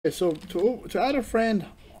Okay, so to add a friend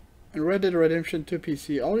in Red Dead Redemption 2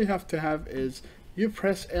 PC, all you have to have is you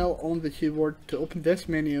press L on the keyboard to open this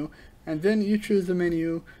menu, and then you choose the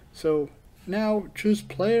menu. So now choose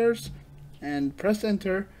players and press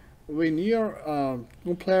enter. When you're on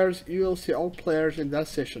players, you will see all players in that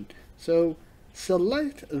session. So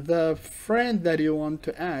select the friend that you want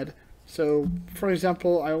to add. So for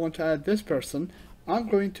example, I want to add this person. I'm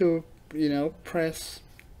going to press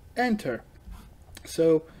enter.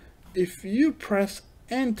 So if you press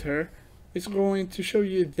enter, it's going to show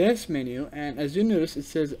you this menu, and as you notice it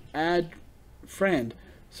says add friend.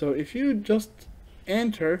 So if you just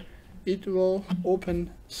enter, it will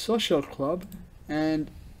open social club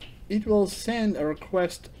and it will send a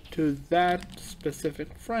request to that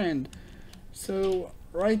specific friend. So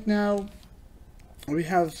right now we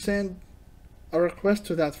have sent a request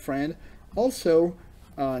to that friend. Also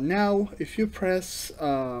now if you press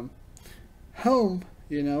home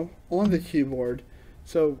on the keyboard,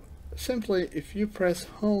 so simply if you press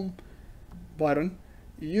home button,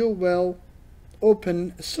 you will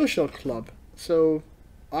open social club. So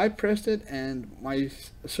I pressed it and my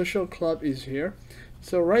social club is here.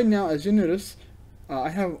 So right now, as you notice, I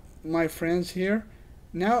have my friends here.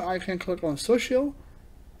 Now I can click on social,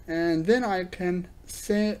 and then I can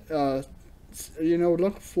say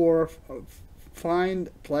look for find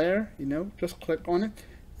player, just click on it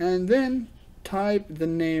and then type the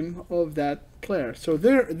name of that player. So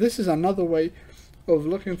this is another way of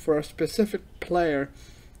looking for a specific player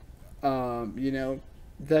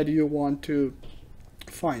that you want to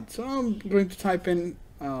find. So I'm going to type in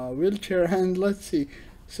wheelchair, and let's see.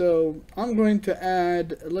 So I'm going to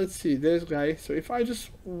add, let's see, this guy. So if I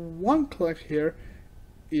just one click here,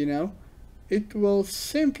 it will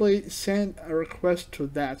simply send a request to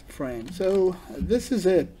that friend. So this is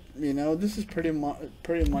it. This is pretty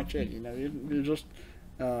much it. You just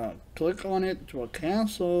click on it, it will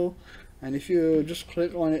cancel, and if you just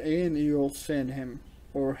click on it again, you will send him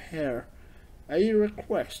or her a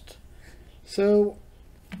request. So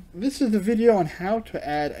this is the video on how to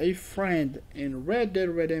add a friend in Red Dead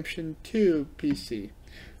Redemption 2 PC.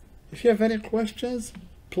 If you have any questions,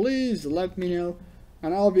 please let me know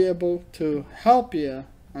and I'll be able to help you,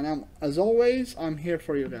 and as always, I'm here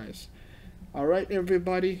for you guys. Alright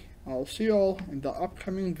everybody, I'll see you all in the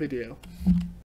upcoming video.